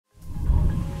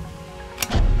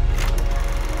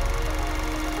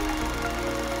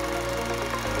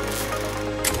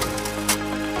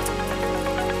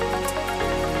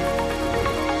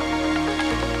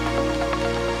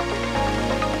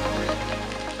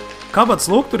Kāpēc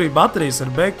lukturī baterijas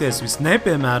var beigties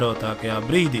visnepiemērotākajā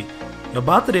brīdī, jo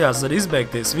baterijās var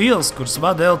izbeigties vielas, kuras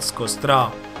vada elektrisko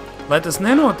strāvu. Lai tas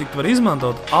nenotiktu, var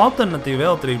izmantot alternatīvu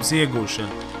elektrības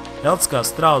iegūšanu.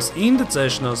 Elektriskās strāvas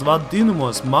indicēšanos vada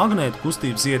dinamos magnētu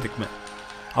kustības ietekmē.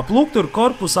 Ap lukturu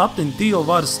korpusu aptiņ tīla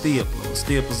varas stiepli.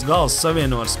 Stieples gals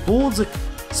savieno ar spuldzi,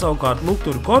 savukārt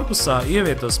lukturu korpusā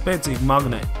ievieto spēcīgu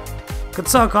magnētu. Kad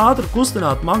sāk ātri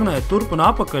kustināt magnētu turp un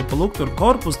apakaļ pa lukturu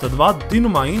korpusu, tad vada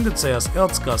dinumā indicējās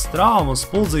elektriskā strāva un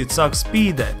spuldzīte sāk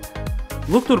spīdēt.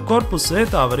 Lukturu korpusu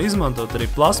vietā var izmantot arī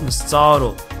plasmas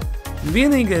cauruli.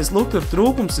 Vienīgais lukturu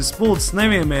trūkums ir spuldzes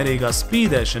nevienmērīgā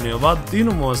spīdēšana, jo vada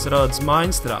dinumos rodas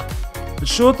maiņstrāva. Bet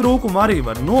šo trūkumu arī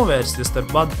var novērst, ja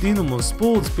starp vada dinumu un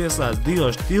spuldzi pieslēdz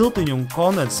diošu tiltiņu un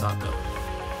kondensātoru.